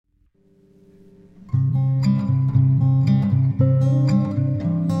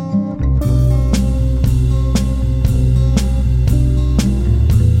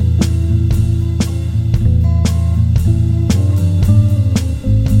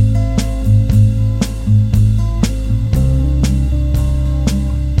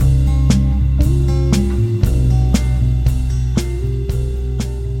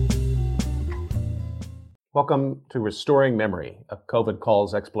Welcome to Restoring Memory, a COVID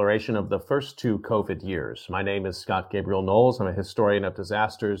Calls exploration of the first two COVID years. My name is Scott Gabriel Knowles. I'm a historian of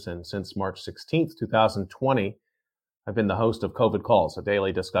disasters, and since March 16th, 2020, I've been the host of COVID Calls, a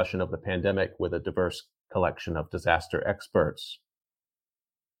daily discussion of the pandemic with a diverse collection of disaster experts.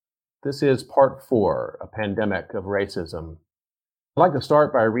 This is part 4, a pandemic of racism. I'd like to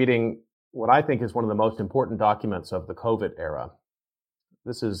start by reading what I think is one of the most important documents of the COVID era.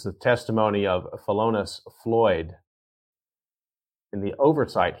 This is the testimony of Philonise Floyd in the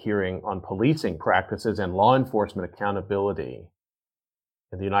oversight hearing on policing practices and law enforcement accountability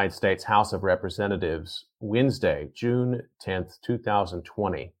in the United States House of Representatives, Wednesday, June 10th,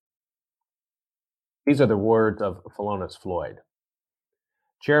 2020. These are the words of Philonise Floyd.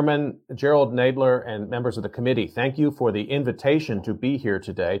 Chairman Jerrold Nadler and members of the committee, thank you for the invitation to be here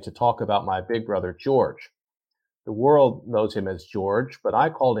today to talk about my big brother, George. The world knows him as George, but I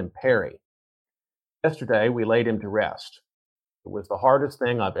called him Perry. Yesterday, we laid him to rest. It was the hardest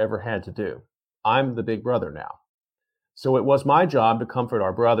thing I've ever had to do. I'm the big brother now. So it was my job to comfort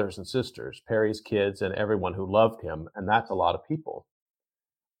our brothers and sisters, Perry's kids, and everyone who loved him, and that's a lot of people.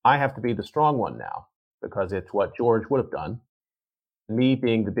 I have to be the strong one now, because it's what George would have done. Me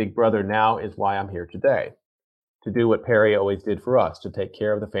being the big brother now is why I'm here today, to do what Perry always did for us, to take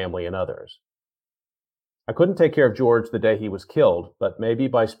care of the family and others. I couldn't take care of George the day he was killed, but maybe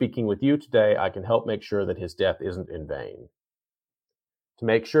by speaking with you today, I can help make sure that his death isn't in vain. To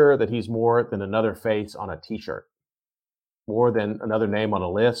make sure that he's more than another face on a t-shirt, more than another name on a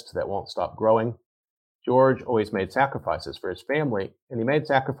list that won't stop growing. George always made sacrifices for his family, and he made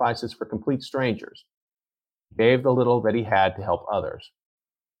sacrifices for complete strangers. He gave the little that he had to help others.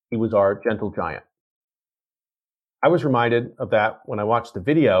 He was our gentle giant. I was reminded of that when I watched the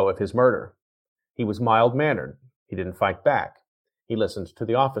video of his murder. He was mild-mannered. He didn't fight back. He listened to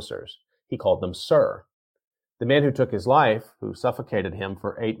the officers. He called them sir. The man who took his life, who suffocated him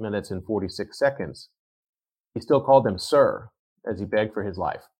for 8 minutes and 46 seconds, he still called them sir as he begged for his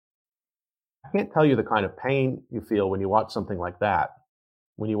life. I can't tell you the kind of pain you feel when you watch something like that.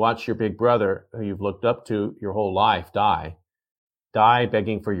 When you watch your big brother, who you've looked up to your whole life, die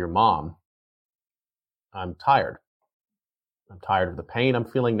begging for your mom. I'm tired. I'm tired of the pain I'm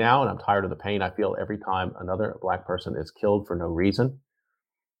feeling now, and I'm tired of the pain I feel every time another Black person is killed for no reason.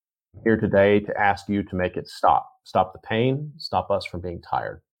 I'm here today to ask you to make it stop. Stop the pain, stop us from being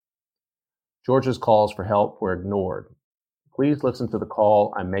tired. George's calls for help were ignored. Please listen to the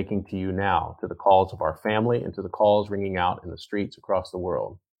call I'm making to you now, to the calls of our family and to the calls ringing out in the streets across the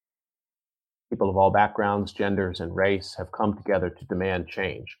world. People of all backgrounds, genders, and race have come together to demand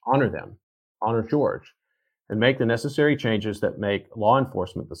change. Honor them. Honor George. And make the necessary changes that make law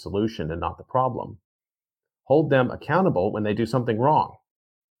enforcement the solution and not the problem. Hold them accountable when they do something wrong.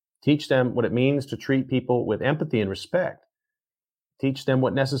 Teach them what it means to treat people with empathy and respect. Teach them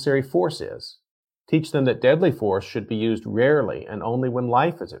what necessary force is. Teach them that deadly force should be used rarely and only when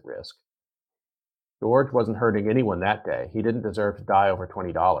life is at risk. George wasn't hurting anyone that day. He didn't deserve to die over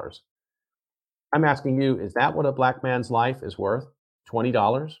 $20. I'm asking you, is that what a Black man's life is worth?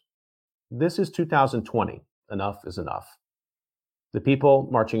 $20? This is 2020. Enough is enough. The people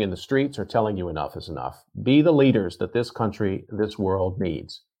marching in the streets are telling you enough is enough. Be the leaders that this country, this world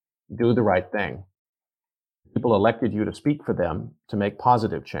needs. Do the right thing. People elected you to speak for them, to make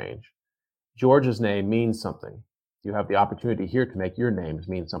positive change. George's name means something. You have the opportunity here to make your names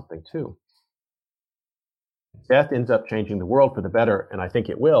mean something too. Death ends up changing the world for the better, and I think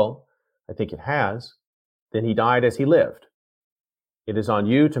it will. I think it has. Then he died as he lived. It is on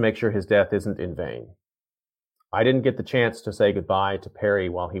you to make sure his death isn't in vain. I didn't get the chance to say goodbye to Perry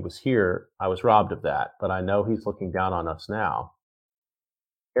while he was here. I was robbed of that, but I know he's looking down on us now.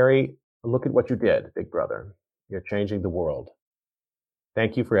 Perry, look at what you did, big brother. You're changing the world.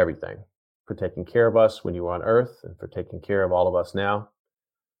 Thank you for everything, for taking care of us when you were on Earth and for taking care of all of us now.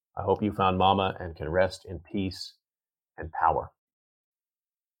 I hope you found Mama and can rest in peace and power.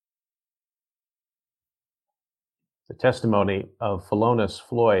 The testimony of Philonise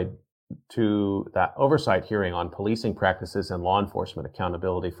Floyd to that oversight hearing on policing practices and law enforcement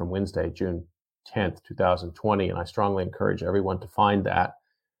accountability from Wednesday, June 10th, 2020. And I strongly encourage everyone to find that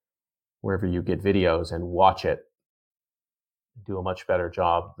wherever you get videos and watch it. Do a much better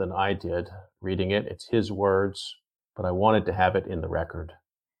job than I did reading it. It's his words, but I wanted to have it in the record.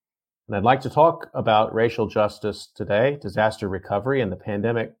 And I'd like to talk about racial justice today, disaster recovery, and the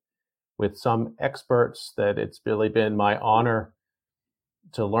pandemic with some experts that it's really been my honor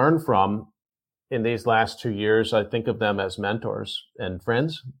to learn from in these last 2 years. I think of them as mentors and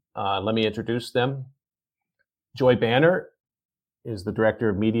friends. Let me introduce them. Joy Banner is the Director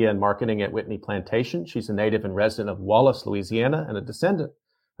of Media and Marketing at Whitney Plantation. She's a native and resident of Wallace, Louisiana, and a descendant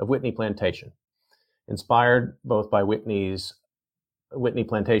of Whitney Plantation. Inspired both by Whitney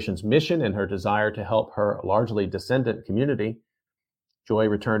Plantation's mission and her desire to help her largely descendant community, Joy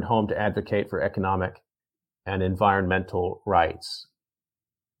returned home to advocate for economic and environmental rights.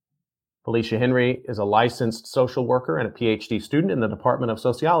 Felicia Henry is a licensed social worker and a PhD student in the Department of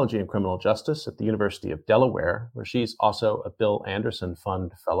Sociology and Criminal Justice at the University of Delaware, where she's also a Bill Anderson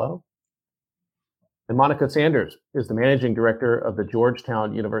Fund Fellow. And Monica Sanders is the managing director of the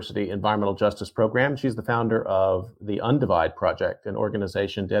Georgetown University Environmental Justice Program. She's the founder of the Undivide Project, an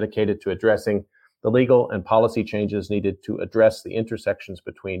organization dedicated to addressing the legal and policy changes needed to address the intersections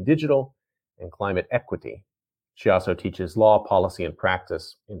between digital and climate equity. She also teaches law, policy, and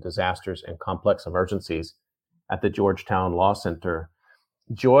practice in disasters and complex emergencies at the Georgetown Law Center.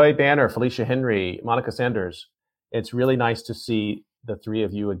 Joy Banner, Felicia Henry, Monica Sanders, it's really nice to see the three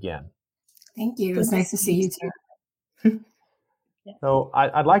of you again. Thank you. It was nice to see you too. So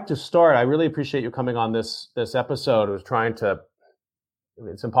I'd like to start. I really appreciate you coming on this episode. I was trying to,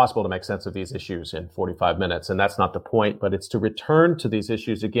 it's impossible to make sense of these issues in 45 minutes, and that's not the point, but it's to return to these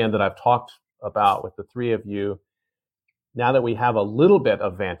issues again that I've talked about with the three of you, now that we have a little bit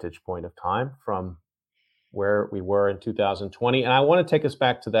of vantage point of time from where we were in 2020. And I want to take us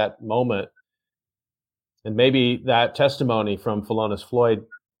back to that moment. And maybe that testimony from Philonise Floyd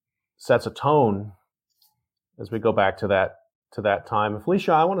sets a tone as we go back to that time. And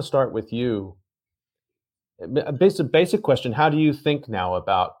Felicia, I want to start with you. A basic question. How do you think now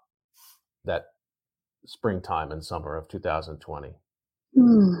about that springtime and summer of 2020?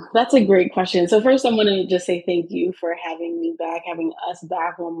 That's a great question. So first, I'm going to just say thank you for having me back, having us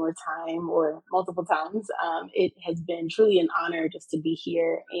back one more time or multiple times. It has been truly an honor just to be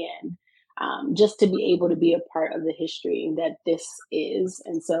here and just to be able to be a part of the history that this is.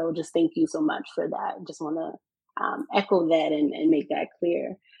 And so just thank you so much for that. Just want to echo that and make that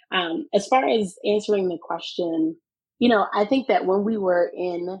clear. As far as answering the question, I think that when we were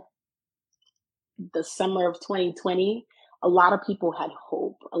in the summer of 2020, a lot of people had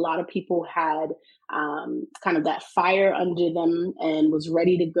hope. A lot of people had kind of that fire under them and was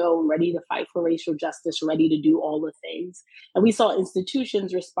ready to go, ready to fight for racial justice, ready to do all the things. And we saw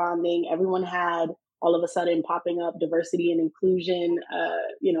institutions responding. Everyone had all of a sudden popping up diversity and inclusion,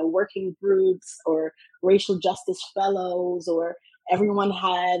 working groups or racial justice fellows, or everyone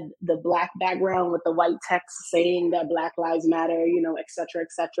had the Black background with the white text saying that Black Lives Matter, et cetera,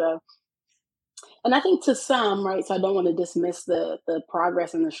 et cetera. And I think to some, right, so I don't want to dismiss the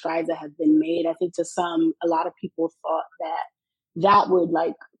progress and the strides that have been made. I think to some, a lot of people thought that would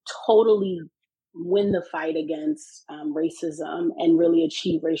totally win the fight against racism and really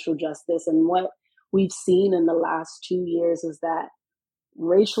achieve racial justice. And what we've seen in the last 2 years is that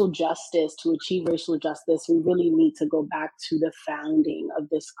to achieve racial justice, we really need to go back to the founding of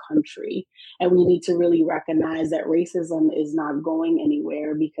this country. And we need to really recognize that racism is not going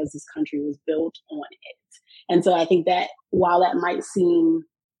anywhere because this country was built on it. And so I think that while that might seem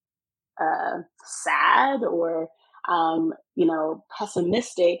sad or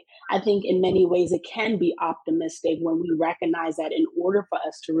pessimistic, I think in many ways it can be optimistic when we recognize that in order for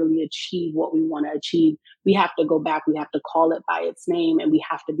us to really achieve what we want to achieve, we have to go back, we have to call it by its name, and we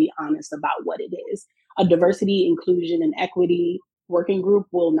have to be honest about what it is. A diversity, inclusion, and equity working group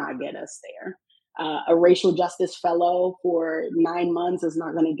will not get us there. A racial justice fellow for 9 months is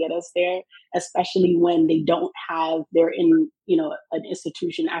not going to get us there, especially when they're in, an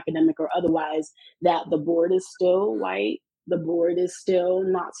institution, academic or otherwise, that the board is still white, the board is still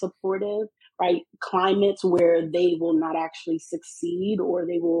not supportive, right? Climates where they will not actually succeed or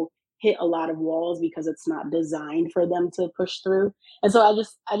they will hit a lot of walls because it's not designed for them to push through. And so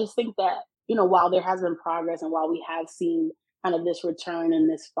I just think that, while there has been progress and while we have seen kind of this return and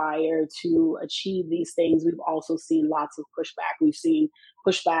this fire to achieve these things, we've also seen lots of pushback. We've seen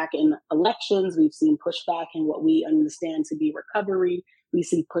pushback in elections. We've seen pushback in what we understand to be recovery. We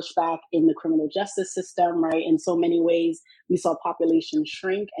see pushback in the criminal justice system, right? In so many ways, we saw population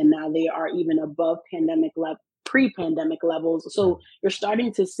shrink, and now they are even above pre-pandemic levels. So you're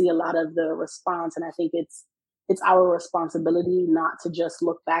starting to see a lot of the response, and I think it's our responsibility not to just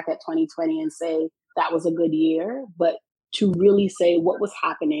look back at 2020 and say that was a good year, but to really say what was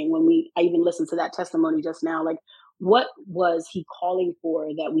happening when I even listened to that testimony just now, what was he calling for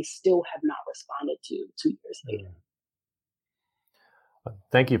that we still have not responded to 2 years later?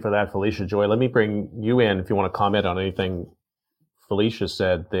 Thank you for that, Felicia. Joy, let me bring you in if you want to comment on anything Felicia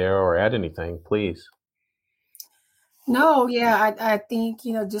said there or add anything, please. No, yeah, I think,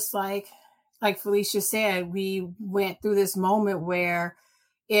 just like like Felicia said, we went through this moment where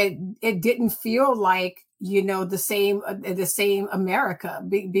it didn't feel like, the same America,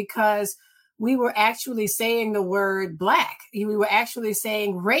 because we were actually saying the word Black. We were actually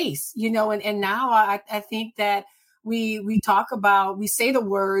saying race, and now I think that we say the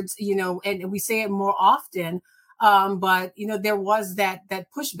words, and we say it more often. But there was that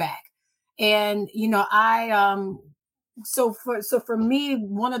pushback. And for me,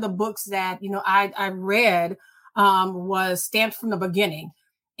 one of the books that I read was Stamped from the Beginning.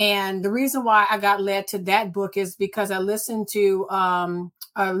 And the reason why I got led to that book is because I listened to a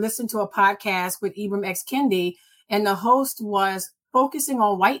podcast with Ibram X. Kendi, and the host was focusing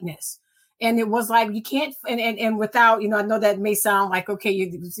on whiteness. And it was like, you can't, and without, I know that may sound like,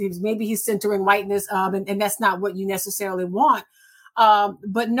 okay, maybe he's centering whiteness, and that's not what you necessarily want.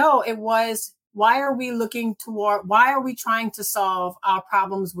 But no, it was, why are we trying to solve our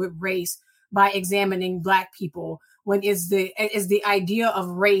problems with race by examining Black people, when is the idea of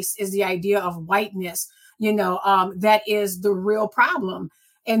race, is the idea of whiteness, that is the real problem.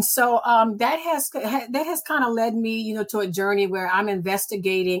 And so that has kind of led me, to a journey where I'm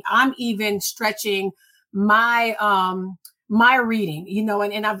investigating. I'm even stretching my my reading,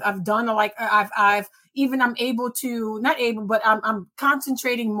 and I've done I'm able to, not able, but I'm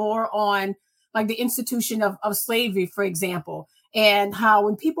concentrating more on like the institution of slavery, for example, and how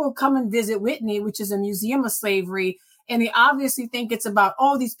when people come and visit Whitney, which is a museum of slavery, and they obviously think it's about,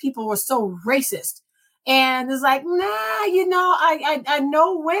 oh, these people were so racist. And it's like, nah, I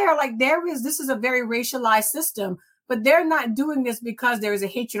know where, like, this is a very racialized system, but they're not doing this because there is a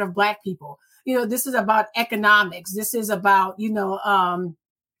hatred of Black people. This is about economics. This is about,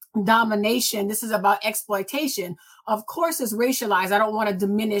 domination. This is about exploitation. Of course, it's racialized. I don't want to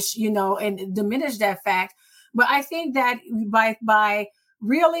diminish, and diminish that fact. But I think that by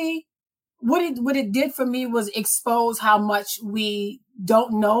really what it did for me was expose how much we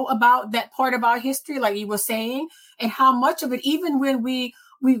don't know about that part of our history, like you were saying, and how much of it, even when we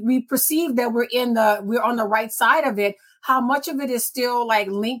perceive that we're on the right side of it, how much of it is still like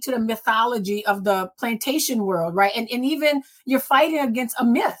linked to the mythology of the plantation world, right? And even you're fighting against a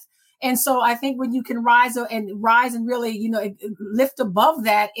myth. And so I think when you can rise and really, lift above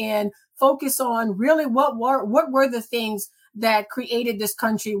that and focus on really what were the things that created this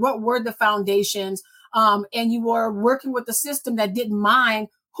country, what were the foundations, and you were working with a system that didn't mind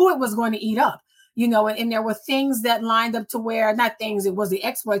who it was going to eat up, and there were things that lined up to where, not things, it was the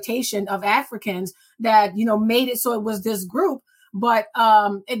exploitation of Africans that, made it so it was this group. But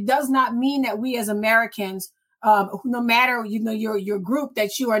it does not mean that we as Americans, no matter, your group,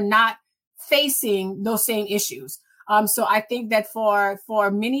 that you are not facing those same issues. So I think that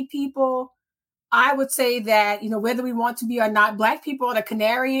for many people, I would say that, whether we want to be or not, Black people are the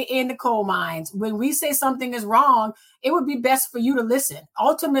canary in the coal mines. When we say something is wrong, it would be best for you to listen.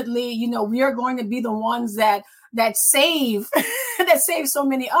 Ultimately, we are going to be the ones that save, that save so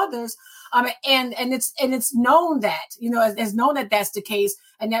many others. And it's known that, it's known that that's the case.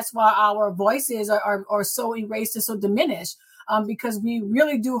 And that's why our voices are so erased and so diminished, because we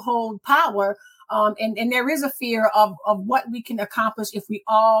really do hold power. And there is a fear of what we can accomplish if we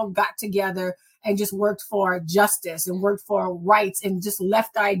all got together and just worked for justice and worked for rights and just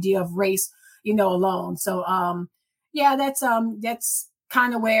left the idea of race, alone. So, that's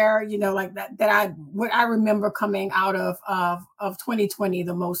kind of where, like what I remember coming out of 2020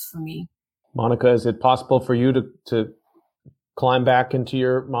 the most for me. Monica, is it possible for you to climb back into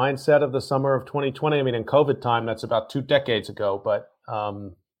your mindset of the summer of 2020? I mean, in COVID time, that's about 2 decades ago, but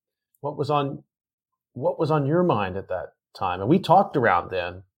what was on your mind at that time? And we talked around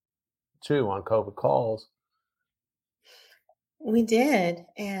then too on COVID calls. We did.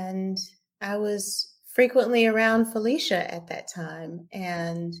 And I was frequently around Felicia at that time.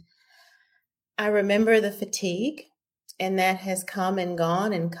 And I remember the fatigue, and that has come and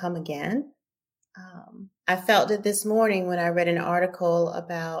gone and come again. I felt it this morning when I read an article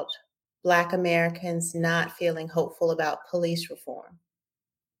about Black Americans not feeling hopeful about police reform,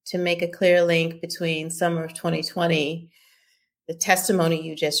 to make a clear link between summer of 2020, the testimony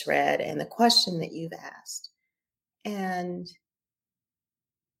you just read, and the question that you've asked. And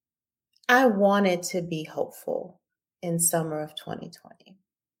I wanted to be hopeful in summer of 2020,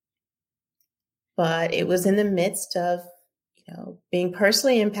 but it was in the midst of, being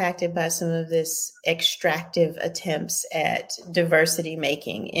personally impacted by some of this extractive attempts at diversity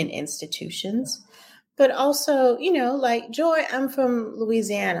making in institutions. But also, like Joy, I'm from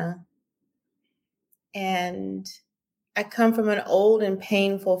Louisiana, and I come from an old and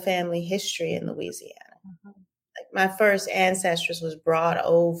painful family history in Louisiana. Mm-hmm. Like, my first ancestors was brought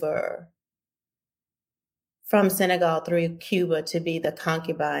over from Senegal through Cuba to be the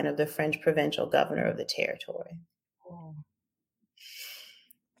concubine of the French provincial governor of the territory. Oh.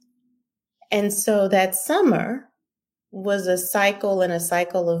 And so that summer was a cycle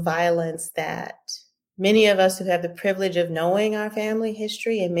of violence that many of us who have the privilege of knowing our family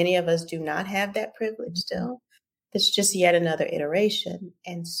history, and many of us do not have that privilege still, it's just yet another iteration.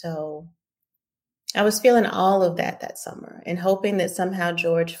 And so I was feeling all of that summer and hoping that somehow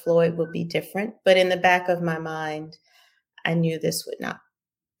George Floyd would be different. But in the back of my mind, I knew this would not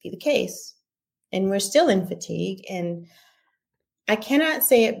be the case. And we're still in fatigue. And I cannot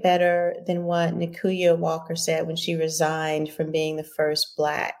say it better than what Nakuya Walker said when she resigned from being the first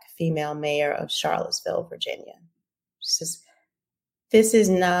Black female mayor of Charlottesville, Virginia. She says, this is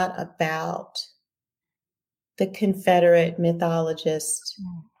not about the Confederate mythologist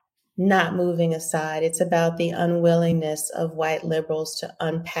not moving aside. It's about the unwillingness of white liberals to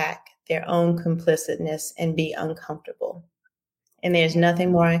unpack their own complicitness and be uncomfortable. And there's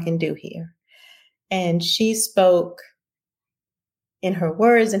nothing more I can do here. And she spoke in her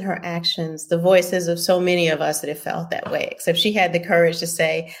words and her actions, the voices of so many of us that have felt that way, except she had the courage to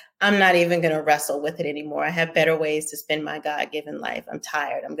say, I'm not even going to wrestle with it anymore. I have better ways to spend my God-given life. I'm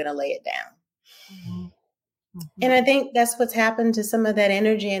tired. I'm going to lay it down. Mm-hmm. Mm-hmm. And I think that's what's happened to some of that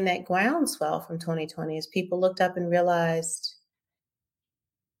energy and that groundswell from 2020 is people looked up and realized,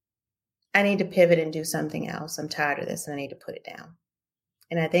 I need to pivot and do something else. I'm tired of this and I need to put it down.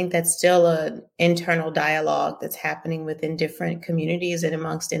 And I think that's still an internal dialogue that's happening within different communities and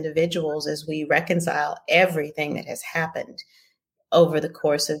amongst individuals as we reconcile everything that has happened over the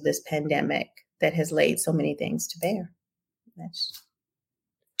course of this pandemic that has laid so many things to bear. That's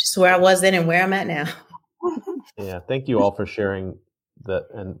just where I was then and where I'm at now. Yeah, thank you all for sharing that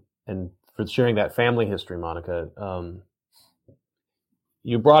and for sharing that family history, Monica.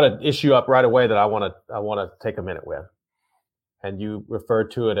 You brought an issue up right away that I want to take a minute with. And you referred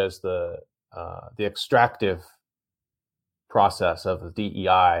to it as the extractive process of the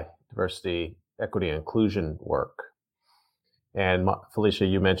DEI, diversity, equity, and inclusion work. And Felicia,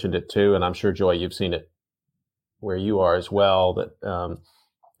 you mentioned it too, and I'm sure, Joy, you've seen it where you are as well. That,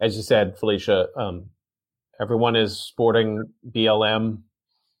 as you said, Felicia, everyone is sporting BLM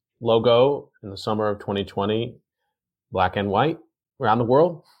logo in the summer of 2020, black and white around the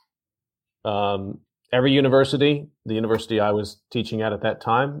world. Every university, the university I was teaching at that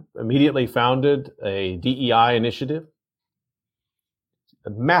time, immediately founded a DEI initiative.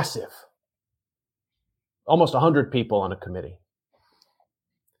 Massive. Almost 100 people on a committee.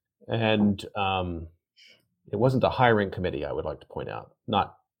 And it wasn't a hiring committee, I would like to point out.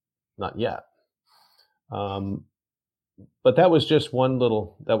 Not yet. But that was just one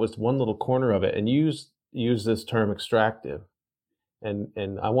little corner of it. And use this term extractive.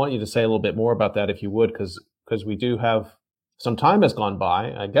 And I want you to say a little bit more about that, if you would, because we do have some time has gone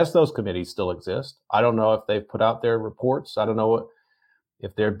by. I guess those committees still exist. I don't know if they've put out their reports. I don't know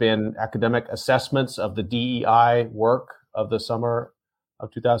if there have been academic assessments of the DEI work of the summer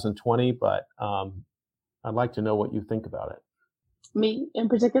of 2020, but I'd like to know what you think about it. Me in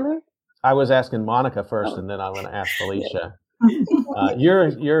particular? I was asking Monica first, and then I'm going to ask Felicia.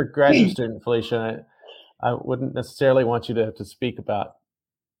 You're a graduate student, Felicia. I wouldn't necessarily want you to have to speak about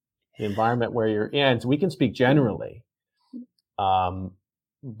the environment where you're in. So we can speak generally.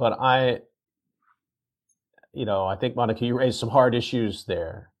 But I think, Monica, you raised some hard issues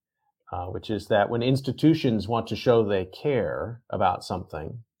there, which is that when institutions want to show they care about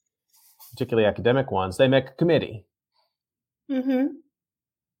something, particularly academic ones, they make a committee. Mm-hmm.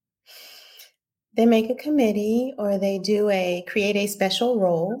 They make a committee or they create a special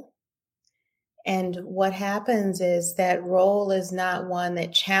role. And what happens is that role is not one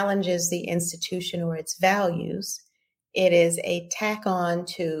that challenges the institution or its values. It is a tack on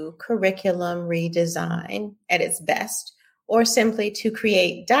to curriculum redesign at its best, or simply to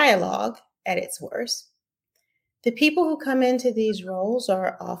create dialogue at its worst. The people who come into these roles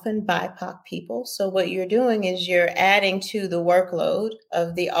are often BIPOC people. So what you're doing is you're adding to the workload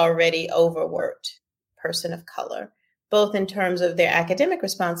of the already overworked person of color, both in terms of their academic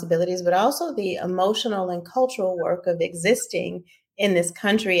responsibilities, but also the emotional and cultural work of existing in this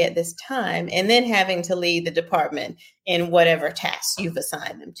country at this time, and then having to lead the department in whatever tasks you've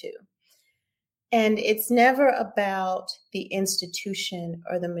assigned them to. And it's never about the institution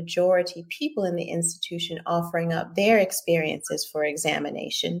or the majority people in the institution offering up their experiences for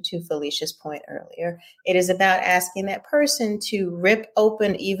examination, to Felicia's point earlier. It is about asking that person to rip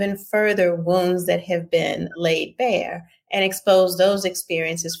open even further wounds that have been laid bare and expose those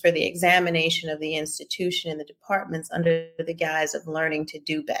experiences for the examination of the institution and the departments under the guise of learning to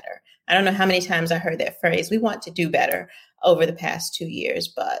do better. I don't know how many times I heard that phrase, we want to do better, over the past 2 years,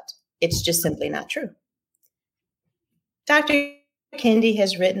 but it's just simply not true. Dr. Kendi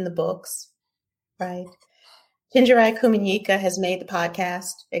has written the books, right? Chenjerai Kumanyika has made the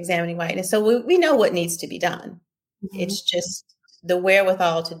podcast, Examining Whiteness. So we know what needs to be done. Mm-hmm. It's just the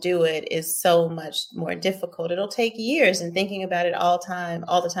wherewithal to do it is so much more difficult. It'll take years, and thinking about it all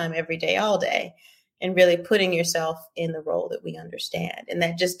the time, every day, all day, and really putting yourself in the role that we understand. And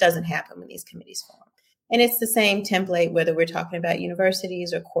that just doesn't happen when these committees form. And it's the same template, whether we're talking about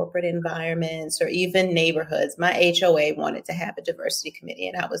universities or corporate environments or even neighborhoods. My HOA wanted to have a diversity committee,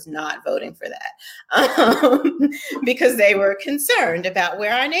 and I was not voting for that because they were concerned about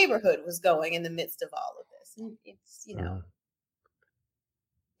where our neighborhood was going in the midst of all of this. And it's,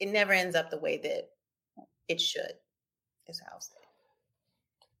 it never ends up the way that it should, is how I'll say it.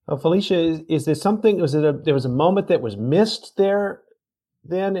 Oh, Felicia, is there something, there was a moment that was missed there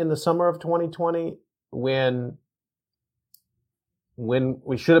then in the summer of 2020 when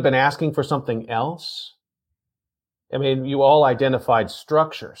we should have been asking for something else? I mean, you all identified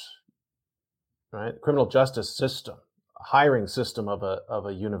structures, right? Criminal justice system, hiring system of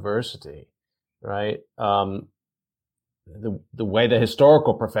a university, right? The way the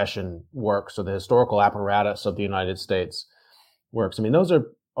historical profession works, or the historical apparatus of the United States works. I mean, those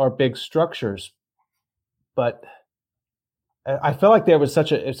are big structures, but I felt like there was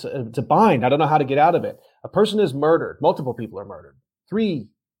it's a bind. I don't know how to get out of it. A person is murdered. Multiple people are murdered. 3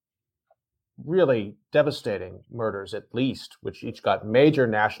 really devastating murders, at least, which each got major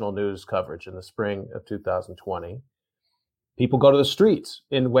national news coverage in the spring of 2020. People go to the streets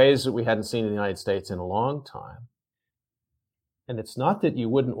in ways that we hadn't seen in the United States in a long time. And it's not that you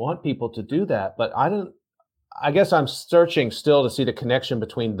wouldn't want people to do that, but I guess I'm searching still to see the connection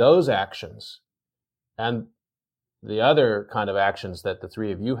between those actions and the other kind of actions that the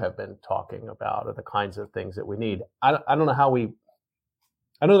 3 of you have been talking about, are the kinds of things that we need. I don't know how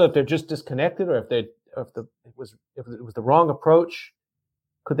I don't know if they're just disconnected, or if it was the wrong approach.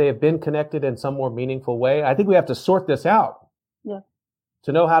 Could they have been connected in some more meaningful way? I think we have to sort this out. Yeah.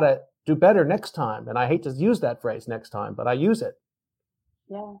 To know how to do better next time. And I hate to use that phrase, next time, but I use it.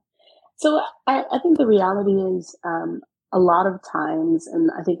 Yeah. So I think the reality is a lot of times, and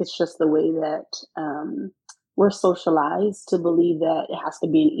I think it's just the way that we're socialized to believe that it has to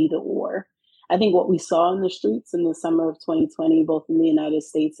be an either or. I think what we saw in the streets in the summer of 2020, both in the United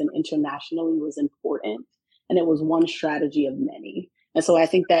States and internationally, was important. And it was one strategy of many. And so I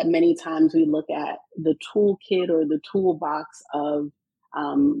think that many times we look at the toolkit or the toolbox of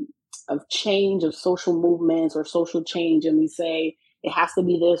change, of social movements or social change, and we say it has to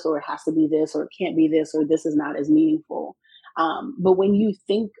be this, or it has to be this, or it can't be this, or this is not as meaningful. But when you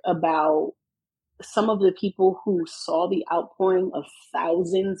think about some of the people who saw the outpouring of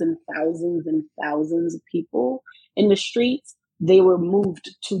thousands and thousands and thousands of people in the streets, they were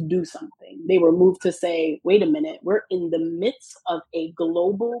moved to do something. They were moved to say, wait a minute, we're in the midst of a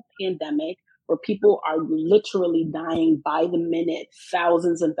global pandemic where people are literally dying by the minute,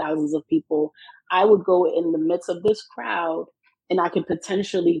 thousands and thousands of people. I would go in the midst of this crowd and I could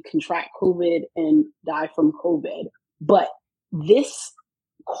potentially contract COVID and die from COVID. But this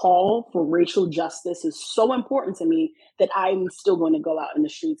call for racial justice is so important to me that I'm still going to go out in the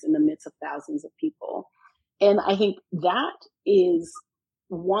streets in the midst of thousands of people. And I think that is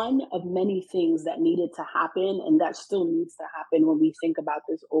one of many things that needed to happen, and that still needs to happen when we think about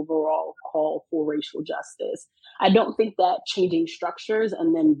this overall call for racial justice. I don't think that changing structures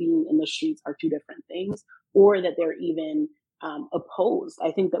and then being in the streets are 2 different things, or that they're even opposed.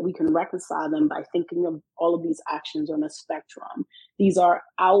 I think that we can reconcile them by thinking of all of these actions on a spectrum. These are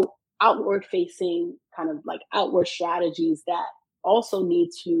outward facing, kind of like outward strategies that also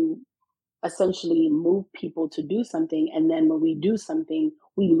need to essentially move people to do something. And then when we do something,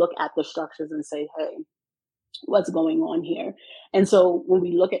 we look at the structures and say, hey, what's going on here? And so when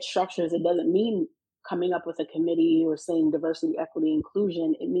we look at structures, it doesn't mean coming up with a committee or saying diversity, equity,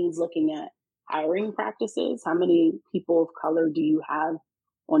 inclusion. It means looking at hiring practices. How many people of color do you have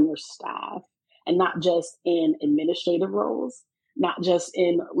on your staff? And not just in administrative roles, not just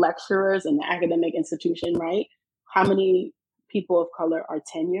in lecturers in the academic institution, right? How many people of color are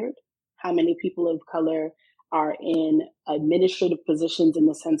tenured? How many people of color are in administrative positions in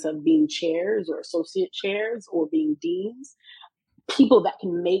the sense of being chairs or associate chairs or being deans? People that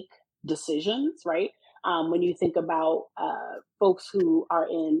can make decisions, right? When you think about folks who are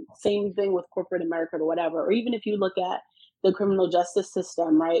in, same thing with corporate America or whatever, or even if you look at the criminal justice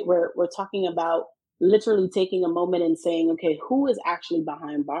system, right? We're talking about literally taking a moment and saying, okay, who is actually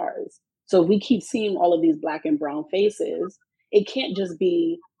behind bars? So if we keep seeing all of these Black and brown faces, it can't just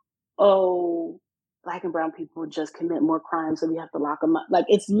be, oh, Black and brown people just commit more crimes, so we have to lock them up. Like,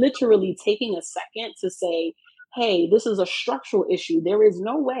 it's literally taking a second to say, hey, this is a structural issue. There is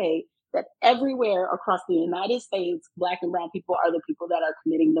no way that everywhere across the United States, Black and brown people are the people that are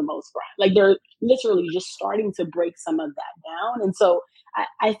committing the most crime. Like, they're literally just starting to break some of that down. And so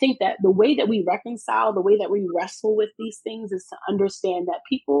I think that the way that we reconcile, the way that we wrestle with these things is to understand that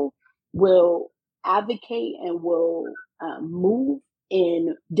people will advocate and will move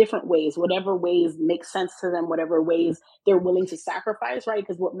in different ways, whatever ways make sense to them, whatever ways they're willing to sacrifice, right?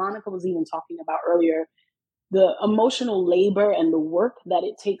 Because what Monica was even talking about earlier, the emotional labor and the work that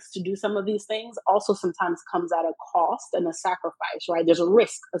it takes to do some of these things also sometimes comes at a cost and a sacrifice, right? There's a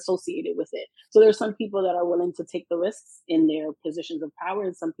risk associated with it. So there's some people that are willing to take the risks in their positions of power,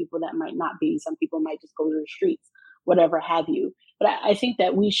 and some people that might not be. Some people might just go to the streets, whatever have you. But I think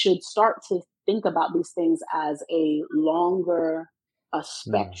that we should start to think about these things as a longer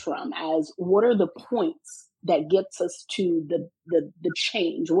spectrum, as what are the points that gets us to the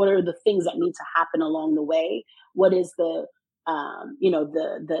change? What are the things that need to happen along the way? What is the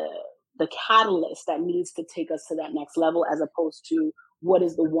catalyst that needs to take us to that next level, as opposed to what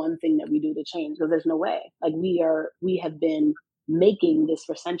is the one thing that we do to change? Because there's no way. Like, we have been making this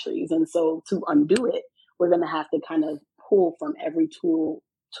for centuries, and so to undo it, we're going to have to kind of pull from every tool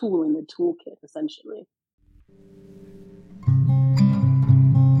in the toolkit, essentially.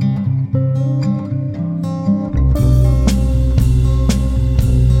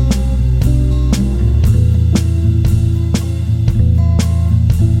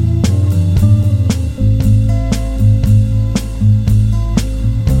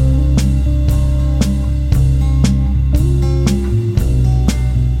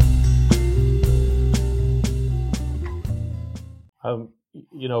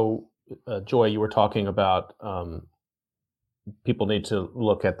 Joy, you were talking about people need to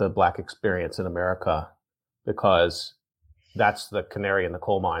look at the Black experience in America because that's the canary in the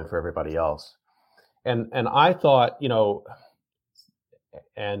coal mine for everybody else. And I thought,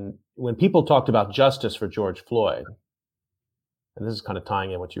 and when people talked about justice for George Floyd, and this is kind of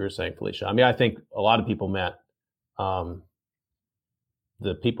tying in what you were saying, Felicia. I mean, I think a lot of people meant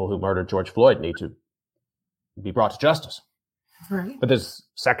the people who murdered George Floyd need to be brought to justice. Right. But there's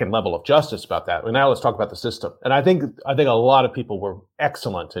second level of justice about that. And now let's talk about the system. And I think a lot of people were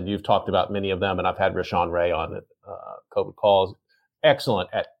excellent, and you've talked about many of them, and I've had Rashawn Ray on COVID calls, excellent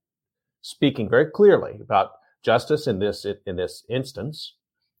at speaking very clearly about justice in this instance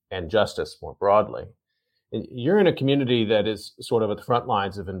and justice more broadly. And you're in a community that is sort of at the front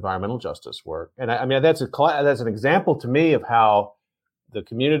lines of environmental justice work. And I mean, that's an example to me of how the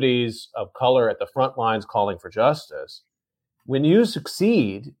communities of color at the front lines calling for justice, when you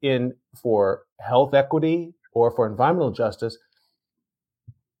succeed for health equity or for environmental justice,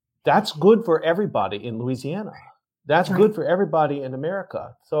 that's good for everybody in Louisiana. That's good for everybody in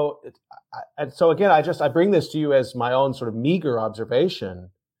America. So, again, I bring this to you as my own sort of meager observation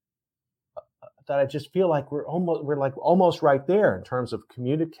that I just feel like we're almost right there in terms of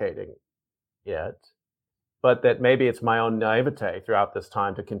communicating it, but that maybe it's my own naivete throughout this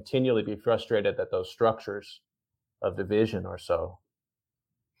time to continually be frustrated that those structures of division are so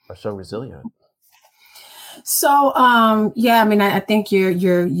resilient. So I mean, I think you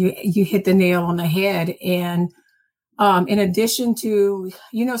hit the nail on the head. And in addition to,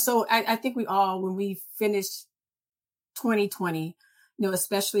 so I think we all, when we finished 2020,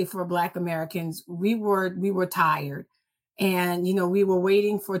 especially for Black Americans, we were tired. And, we were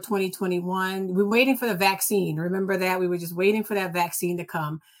waiting for 2021. We were waiting for the vaccine. Remember that? We were just waiting for that vaccine to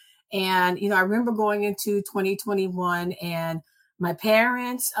come. And, I remember going into 2021, and my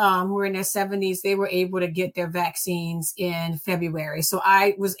parents, who were in their 70s, they were able to get their vaccines in February. So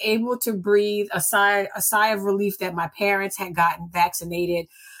I was able to breathe a sigh of relief that my parents had gotten vaccinated.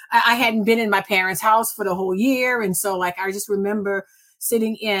 I hadn't been in my parents' house for the whole year. And so I just remember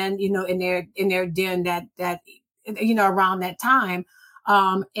sitting in their den that around that time.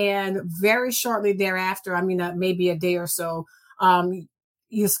 And very shortly thereafter, maybe a day or so,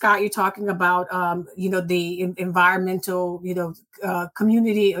 Scott, you're talking about, the environmental,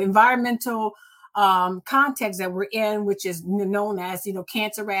 community, environmental context that we're in, which is known as,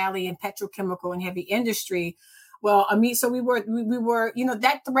 Cancer Rally and petrochemical and heavy industry. Well, so we were,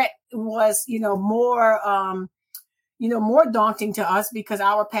 that threat was, more daunting to us because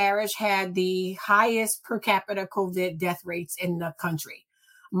our parish had the highest per capita COVID death rates in the country,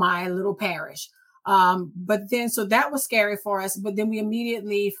 my little parish. But then, so that was scary for us. But then we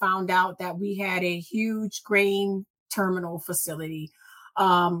immediately found out that we had a huge grain terminal facility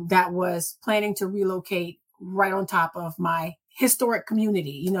that was planning to relocate right on top of my historic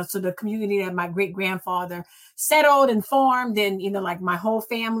community, so the community that my great grandfather settled and formed, and, like my whole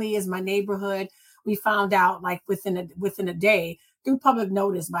family is my neighborhood. We found out like within a day through public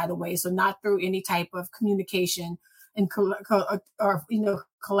notice, by the way. So not through any type of communication and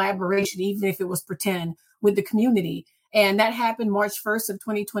collaboration, even if it was pretend, with the community. And that happened March 1st of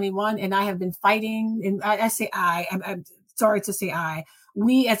 2021. And I have been fighting, and I'm sorry to say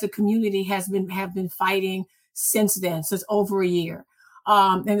we as a community have been fighting since then, since over a year.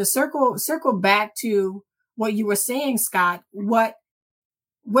 And to circle back to what you were saying, Scott, where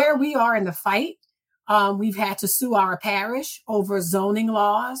we are in the fight, we've had to sue our parish over zoning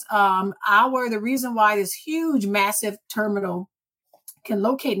laws. The reason why this huge, massive terminal can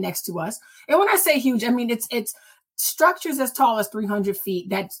locate next to us. And when I say huge, I mean, it's structures as tall as 300 feet.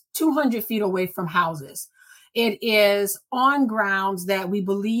 That's 200 feet away from houses. It is on grounds that we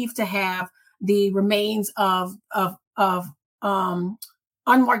believe to have the remains of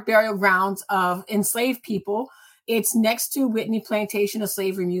unmarked burial grounds of enslaved people. It's next to Whitney Plantation, a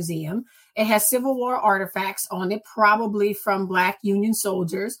slavery museum. It has Civil War artifacts on it, probably from Black Union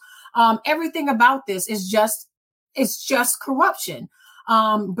soldiers. Everything about this is just corruption.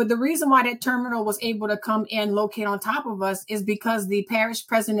 But the reason why that terminal was able to come and locate on top of us is because the parish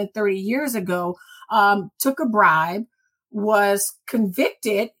president 30 years ago took a bribe, was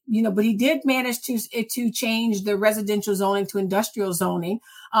convicted, but he did manage to change the residential zoning to industrial zoning,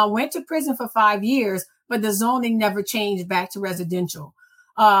 went to prison for 5 years, but the zoning never changed back to residential.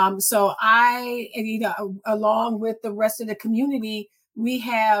 So I, along with the rest of the community, we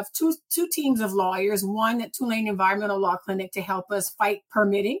have two teams of lawyers, one at Tulane Environmental Law Clinic to help us fight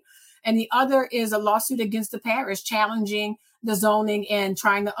permitting, and the other is a lawsuit against the parish challenging the zoning and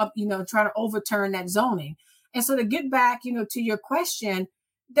trying to overturn that zoning. And so to get back, to your question,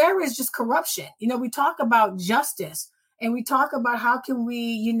 there is just corruption. We talk about justice and we talk about how can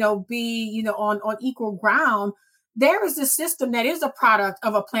we, be, on equal ground. There is a system that is a product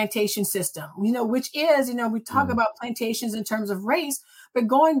of a plantation system, which is, we talk about plantations in terms of race, but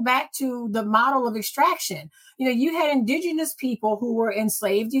going back to the model of extraction, you had indigenous people who were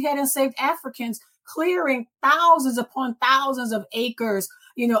enslaved. You had enslaved Africans clearing thousands upon thousands of acres,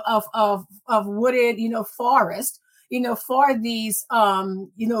 of wooded, forest, for these,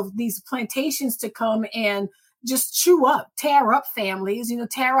 these plantations to come and just tear up families,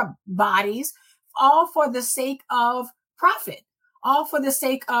 tear up bodies, all for the sake of profit, all for the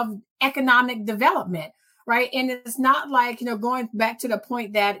sake of economic development, right? And it's not like, going back to the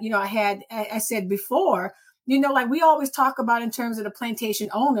point that, I said before, like we always talk about in terms of the plantation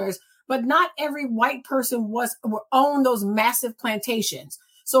owners, but not every white person owned those massive plantations.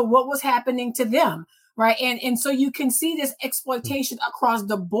 So what was happening to them, right? And so you can see this exploitation across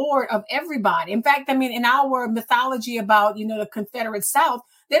the board of everybody. In fact, in our mythology about, the Confederate South,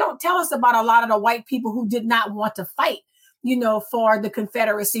 they don't tell us about a lot of the white people who did not want to fight, for the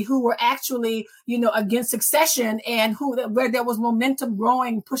Confederacy, who were actually, against secession and where there was momentum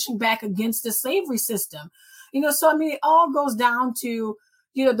growing, pushing back against the slavery system. So, it all goes down to,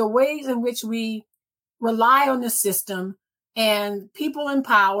 the ways in which we rely on the system and people in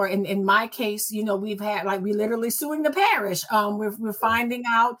power. And in my case, we've had we literally suing the parish. We're finding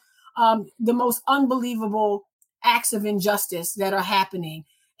out the most unbelievable acts of injustice that are happening.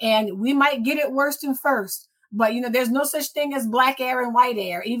 And we might get it worse than first, but, there's no such thing as black air and white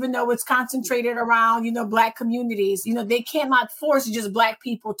air, even though it's concentrated around, black communities. They cannot force just black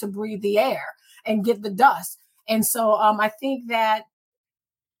people to breathe the air and get the dust. And so I think that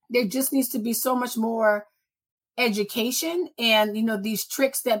there just needs to be so much more education and, these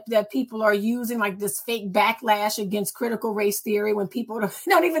tricks that people are using, like this fake backlash against critical race theory, when people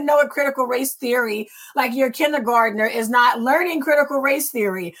don't even know what critical race theory, like your kindergartner is not learning critical race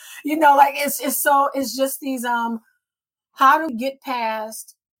theory, it's just these, how to get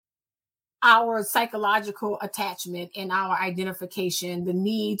past our psychological attachment and our identification, the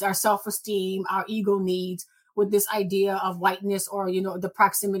needs, our self-esteem, our ego needs with this idea of whiteness or, the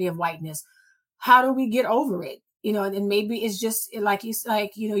proximity of whiteness. How do we get over it? And maybe it's just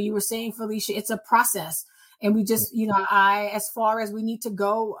you were saying, Felicia, it's a process. And we just, as far as we need to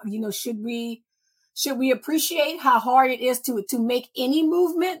go, should we appreciate how hard it is to make any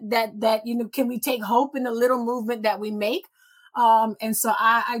movement that, can we take hope in the little movement that we make? And so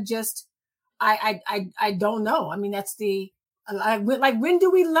I don't know. That's when do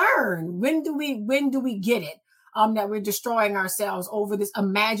we learn? When do we get it? that we're destroying ourselves over this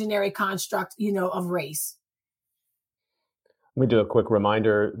imaginary construct, of race. Let me do a quick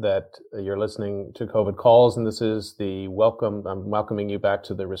reminder that you're listening to COVID Calls, and this is I'm welcoming you back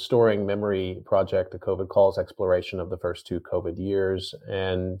to the Restoring Memory Project, the COVID Calls exploration of the first 2 COVID years.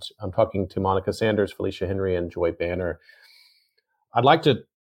 And I'm talking to Monica Sanders, Felicia Henry, and Joy Banner. I'd like to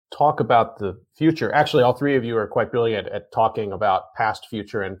talk about the future. Actually, all 3 of you are quite brilliant at talking about past,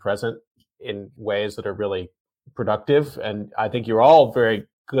 future, and present in ways that are really productive. And I think you're all very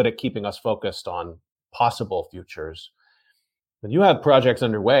good at keeping us focused on possible futures. But you have projects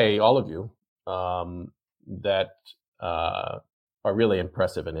underway, all of you, that are really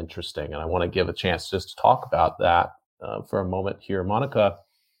impressive and interesting. And I want to give a chance just to talk about that for a moment here. Monica,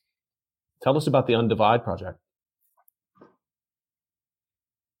 tell us about the Undivide project.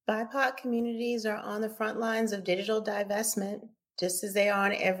 BIPOC communities are on the front lines of digital divestment, just as they are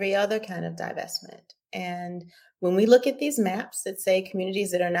on every other kind of divestment. And when we look at these maps that say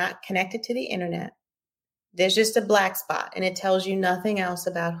communities that are not connected to the internet, there's just a black spot, and it tells you nothing else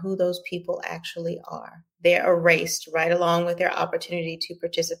about who those people actually are. They're erased right along with their opportunity to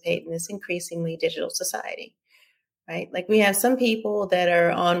participate in this increasingly digital society, right? Like we have some people that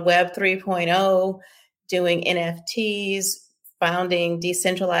are on Web 3.0 doing NFTs, founding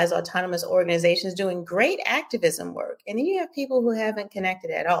decentralized autonomous organizations, doing great activism work. And then you have people who haven't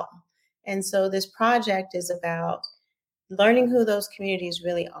connected at all. And so this project is about learning who those communities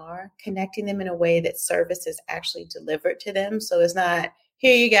really are, connecting them in a way that service is actually delivered to them. So it's not,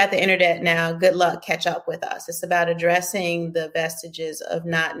 here you got the internet now, good luck, catch up with us. It's about addressing the vestiges of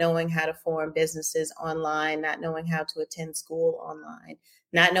not knowing how to form businesses online, not knowing how to attend school online,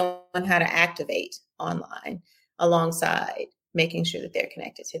 not knowing how to activate online, alongside making sure that they're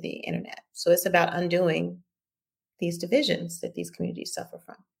connected to the internet. So it's about undoing these divisions that these communities suffer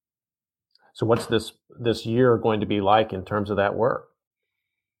from. So what's this year going to be like in terms of that work?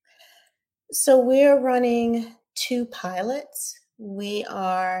 So we're running 2 pilots. We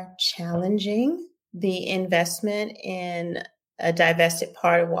are challenging the investment in a divested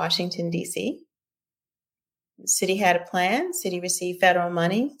part of Washington, D.C. The city had a plan. City received federal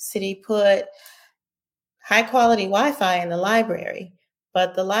money. City put high quality Wi-Fi in the library.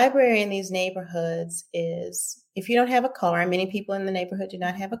 But the library in these neighborhoods is, if you don't have a car, and many people in the neighborhood do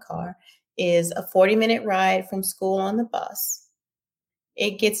not have a car, is a 40-minute ride from school on the bus.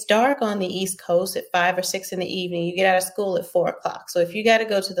 It gets dark on the East Coast at 5 or 6 in the evening. You get out of school at 4 o'clock. So if you got to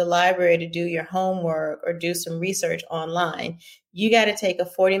go to the library to do your homework or do some research online, you got to take a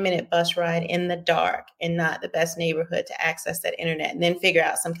 40-minute bus ride in the dark and not the best neighborhood to access that internet, and then figure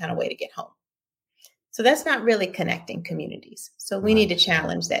out some kind of way to get home. So that's not really connecting communities. So we need to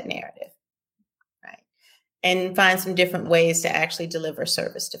challenge that narrative, right? And find some different ways to actually deliver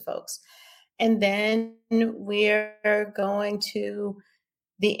service to folks. And then we're going to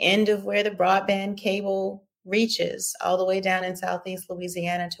the end of where the broadband cable reaches, all the way down in Southeast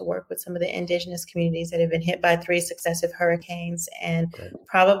Louisiana, to work with some of the indigenous communities that have been hit by 3 successive hurricanes. And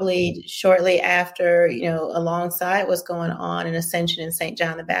probably shortly after, alongside what's going on in Ascension and St.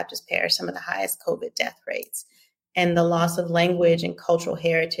 John the Baptist Parish, some of the highest COVID death rates, and the loss of language and cultural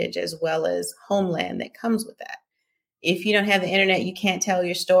heritage, as well as homeland that comes with that. If you don't have the internet, you can't tell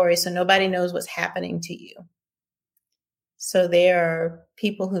your story, so nobody knows what's happening to you. So there are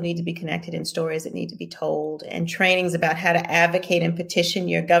people who need to be connected in stories that need to be told, and trainings about how to advocate and petition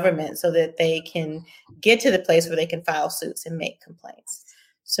your government so that they can get to the place where they can file suits and make complaints.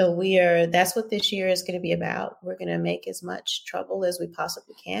 So that's what this year is going to be about. We're going to make as much trouble as we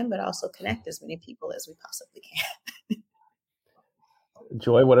possibly can, but also connect as many people as we possibly can.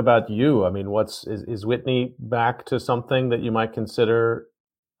 Joy, what about you? I mean, is Whitney back to something that you might consider?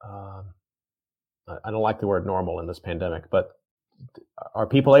 I don't like the word normal in this pandemic, but are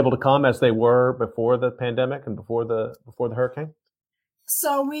people able to come as they were before the pandemic and before the hurricane?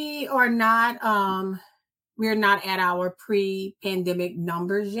 So we are not at our pre-pandemic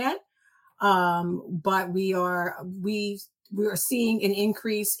numbers yet, but we are seeing an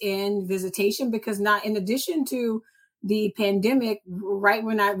increase in visitation, because not in addition to the pandemic, right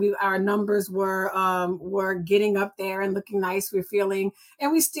when our numbers were getting up there and looking nice, we're feeling,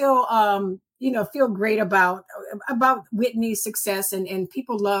 and we still feel great about Whitney's success, and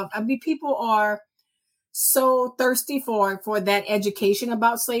people people are so thirsty for that education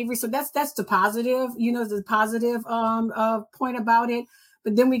about slavery. So that's the positive, the positive point about it.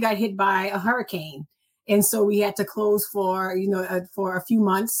 But then we got hit by a hurricane, and so we had to close for a few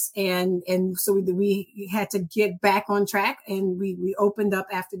months, and so we had to get back on track, and we opened up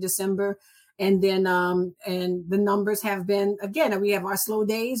after December, And then, and the numbers have been, again, we have our slow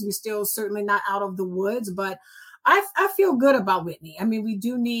days. We're still certainly not out of the woods, but I feel good about Whitney. I mean, we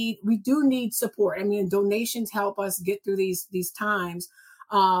do need support. I mean, donations help us get through these times.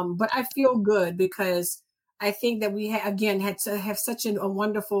 But I feel good because I think that we had to have such a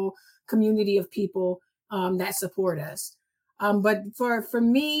wonderful community of people that support us. But for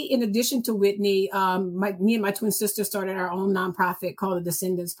me, in addition to Whitney, me and my twin sister started our own nonprofit called the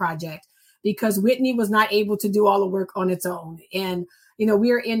Descendants Project, because Whitney was not able to do all the work on its own. And,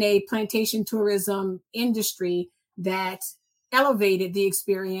 we're in a plantation tourism industry that elevated the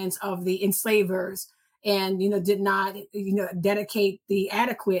experience of the enslavers and, did not, dedicate the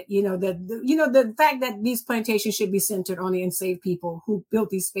adequate, the fact that these plantations should be centered on the enslaved people who built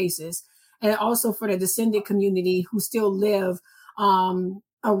these spaces. And also for the descendant community who still live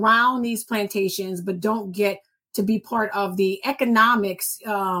around these plantations, but don't get to be part of the economics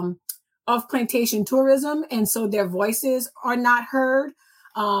of plantation tourism. And so their voices are not heard.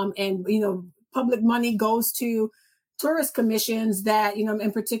 And, public money goes to tourist commissions that,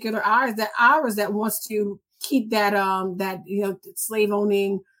 in particular ours that wants to keep that, slave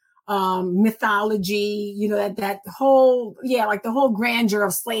owning mythology, that whole, like the whole grandeur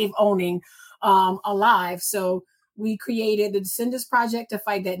of slave owning alive. So we created the Descendants Project to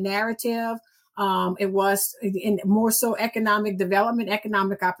fight that narrative. It was in more so economic development,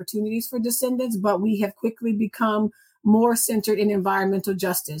 economic opportunities for descendants, but we have quickly become more centered in environmental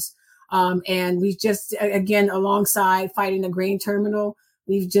justice. And we just, again, alongside fighting the grain terminal,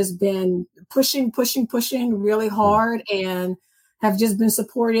 we've just been pushing really hard and have just been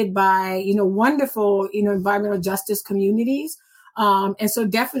supported by, wonderful, environmental justice communities. And so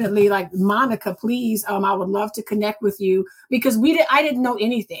definitely, like, Monica, please, I would love to connect with you, because I didn't know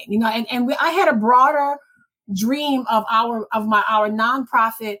anything, I had a broader dream of our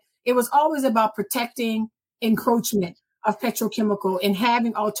nonprofit. It was always about protecting encroachment of petrochemical and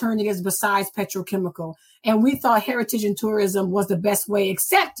having alternatives besides petrochemical. And we thought heritage and tourism was the best way,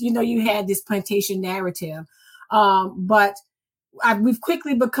 except, you had this plantation narrative. But we've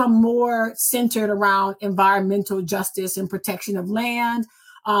quickly become more centered around environmental justice and protection of land.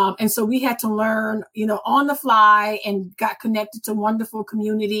 And so we had to learn, on the fly, and got connected to wonderful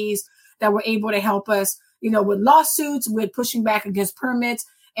communities that were able to help us, with lawsuits, with pushing back against permits.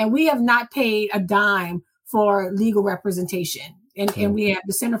 And we have not paid a dime for legal representation. And we have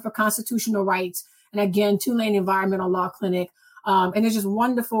the Center for Constitutional Rights, and again, Tulane Environmental Law Clinic. And it's just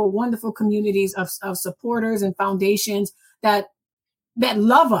wonderful, wonderful communities of supporters and foundations that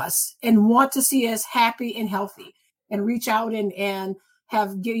love us and want to see us happy and healthy, and reach out and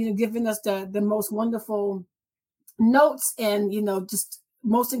have given us the most wonderful notes and, just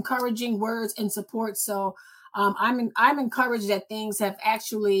most encouraging words and support. So I'm encouraged that things have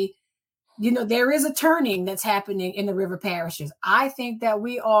actually, there is a turning that's happening in the river parishes. I think that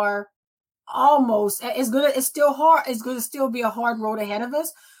we are almost, it's still hard. It's going to still be a hard road ahead of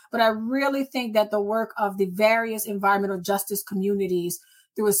us. But I really think that the work of the various environmental justice communities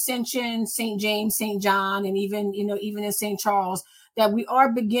through Ascension, St. James, St. John, and even in St. Charles, that we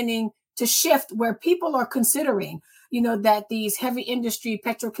are beginning to shift where people are considering, that these heavy industry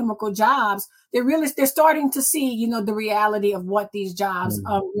petrochemical jobs, they're starting to see, the reality of what these jobs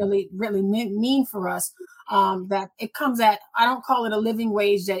really mean for us. That it comes at, I don't call it a living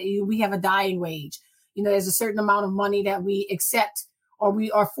wage, that we have a dying wage. There's a certain amount of money that we accept, or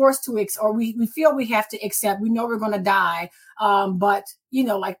we are forced to, or we feel we have to accept. We know we're going to die. But,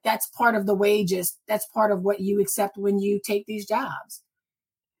 like, that's part of the wages. That's part of what you accept when you take these jobs.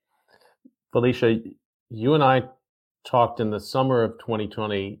 Felicia, you and I talked in the summer of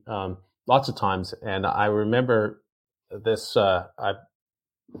 2020 lots of times, and I remember this. There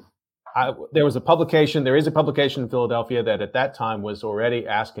is a publication in Philadelphia that at that time was already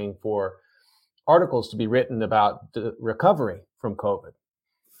asking for articles to be written about the recovery from COVID.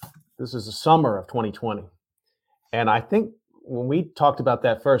 This is the summer of 2020. And I think when we talked about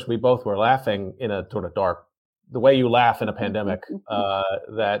that first, we both were laughing in a sort of dark, the way you laugh in a pandemic,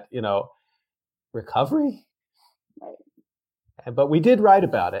 that, recovery. Right. But we did write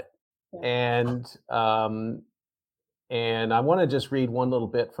about it. Yeah. And I want to just read one little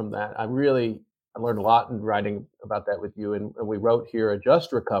bit from that. I learned a lot in writing about that with you. And we wrote here, a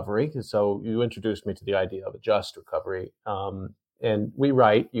just recovery. So you introduced me to the idea of a just recovery. And you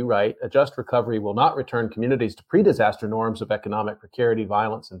write, a just recovery will not return communities to pre-disaster norms of economic precarity,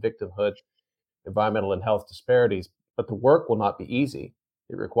 violence, and victimhood, environmental and health disparities. But the work will not be easy.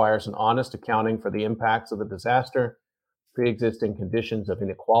 It requires an honest accounting for the impacts of the disaster, pre-existing conditions of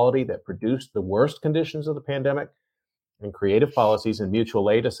inequality that produced the worst conditions of the pandemic, and creative policies and mutual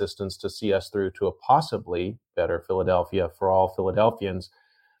aid assistance to see us through to a possibly better Philadelphia for all Philadelphians.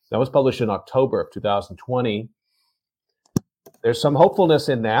 That was published in October of 2020. There's some hopefulness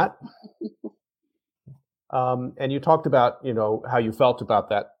in that. And you talked about, how you felt about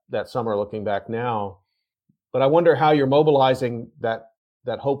that summer looking back now. But I wonder how you're mobilizing that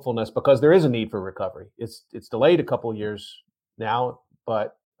hopefulness, because there is a need for recovery. It's delayed a couple of years now,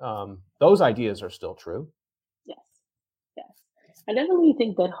 but those ideas are still true. Yes. I definitely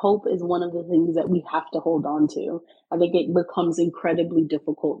think that hope is one of the things that we have to hold on to. I think it becomes incredibly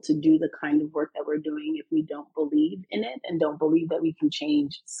difficult to do the kind of work that we're doing if we don't believe in it and don't believe that we can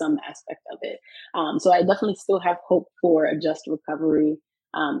change some aspect of it. So I definitely still have hope for a just recovery,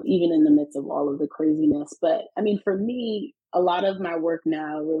 even in the midst of all of the craziness. But I mean, for me, a lot of my work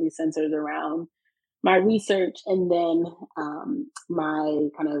now really centers around my research and then my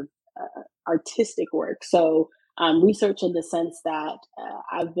kind of artistic work. So research in the sense that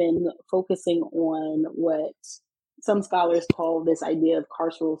I've been focusing on what some scholars call this idea of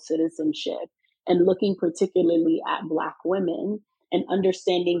carceral citizenship, and looking particularly at Black women and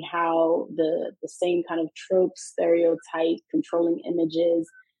understanding how the same kind of tropes, stereotype, controlling images,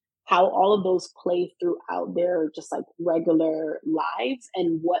 how all of those play throughout their just like regular lives,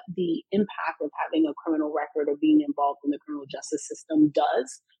 and what the impact of having a criminal record or being involved in the criminal justice system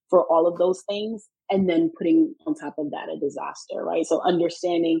does for all of those things. And then putting on top of that a disaster, right? So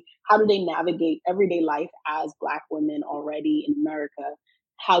understanding how do they navigate everyday life as Black women already in America?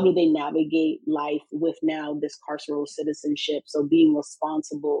 How do they navigate life with now this carceral citizenship? So being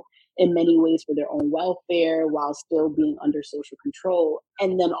responsible in many ways for their own welfare while still being under social control,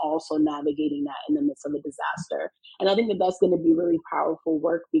 and then also navigating that in the midst of a disaster. And I think that that's going to be really powerful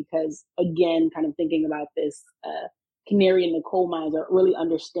work, because again, kind of thinking about this canary in the coal mines, or really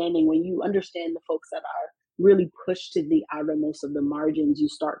understanding, when you understand the folks that are really pushed to the outermost of the margins, you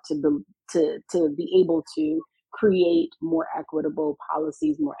start to be able to create more equitable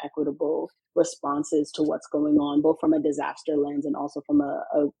policies, more equitable responses to what's going on, both from a disaster lens and also from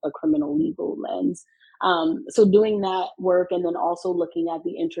a criminal legal lens. So doing that work, and then also looking at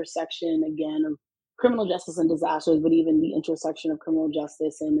the intersection again of criminal justice and disasters, but even the intersection of criminal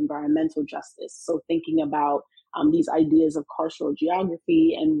justice and environmental justice. So thinking about these ideas of carceral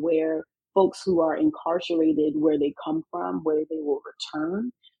geography and where folks who are incarcerated, where they come from, where they will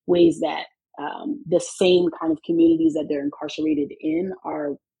return, ways that the same kind of communities that they're incarcerated in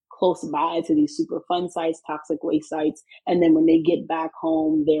are close by to these Superfund sites, toxic waste sites. And then when they get back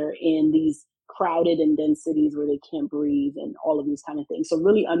home, they're in these crowded and dense cities where they can't breathe, and all of these kind of things. So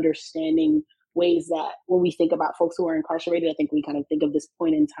really understanding ways that when we think about folks who are incarcerated, I think we kind of think of this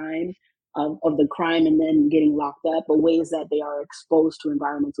point in time of the crime and then getting locked up, but ways that they are exposed to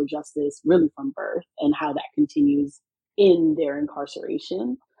environmental justice really from birth, and how that continues in their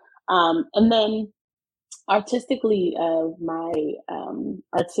incarceration. And then artistically, my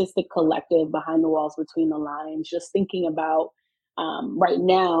artistic collective, Behind the Walls, Between the Lines, just thinking about right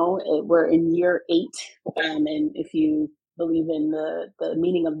now, we're in year 8. And if you believe in the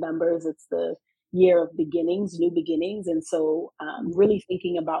meaning of numbers, it's the year of beginnings, new beginnings. And so really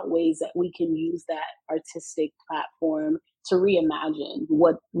thinking about ways that we can use that artistic platform to reimagine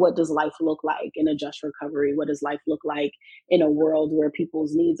what does life look like in a just recovery? What does life look like in a world where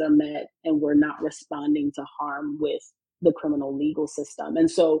people's needs are met and we're not responding to harm with the criminal legal system? And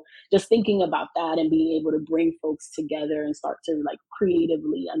so just thinking about that and being able to bring folks together and start to like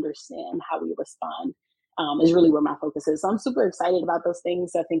creatively understand how we respond is really where my focus is. So I'm super excited about those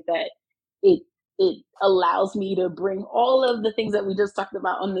things. I think that it allows me to bring all of the things that we just talked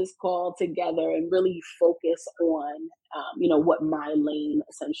about on this call together and really focus on, what my lane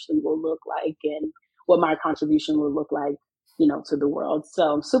essentially will look like and what my contribution will look like, to the world.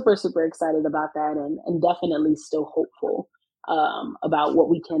 So I'm super, super excited about that, and definitely still hopeful about what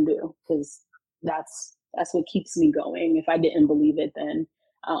we can do, because that's what keeps me going. If I didn't believe it, then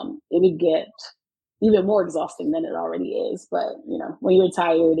it would get even more exhausting than it already is. But, when you're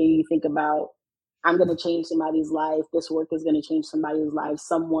tired and you think about, I'm going to change somebody's life, this work is going to change somebody's life,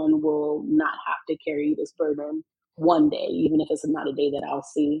 someone will not have to carry this burden one day, even if it's not a day that I'll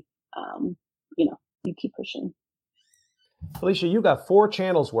see, you keep pushing. Felicia, you got 4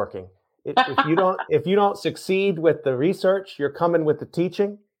 channels working. If you don't succeed with the research, you're coming with the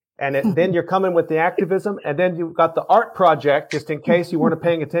teaching, and then you're coming with the activism, and then you've got the art project, just in case you weren't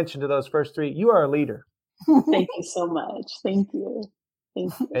paying attention to those first 3. You are a leader. Thank you so much. Thank you.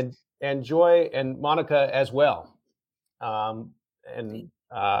 And Joy and Monica as well.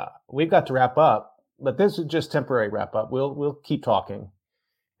 We've got to wrap up, but this is just temporary wrap up. We'll keep talking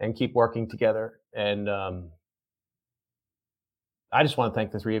and keep working together. And I just want to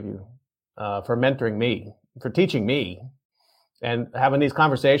thank the three of you for mentoring me, for teaching me, and having these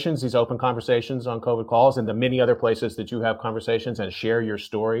conversations, these open conversations on COVID calls, and the many other places that you have conversations and share your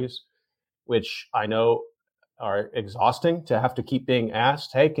stories, which I know are exhausting to have to keep being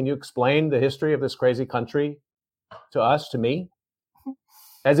asked. Hey, can you explain the history of this crazy country to us, to me?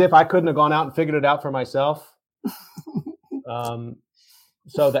 As if I couldn't have gone out and figured it out for myself.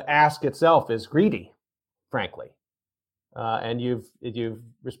 So the ask itself is greedy, frankly. And you've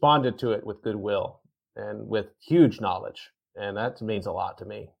responded to it with goodwill and with huge knowledge. And that means a lot to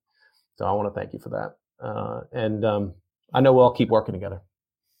me. So I want to thank you for that. And I know we'll all keep working together.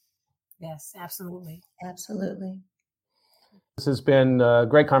 Yes, absolutely. Absolutely. This has been a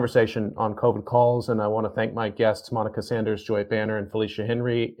great conversation on COVID calls. And I want to thank my guests, Monica Sanders, Joy Banner, and Felicia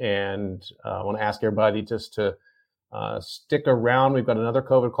Henry. And I want to ask everybody just to stick around. We've got another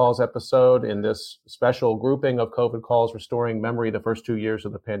COVID calls episode in this special grouping of COVID calls, Restoring Memory, the first 2 years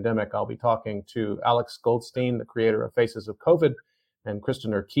of the pandemic. I'll be talking to Alex Goldstein, the creator of Faces of COVID, and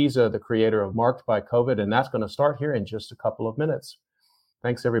Kristen Urquiza, the creator of Marked by COVID. And that's going to start here in just a couple of minutes.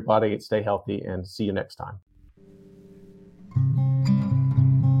 Thanks, everybody. Stay healthy and see you next time.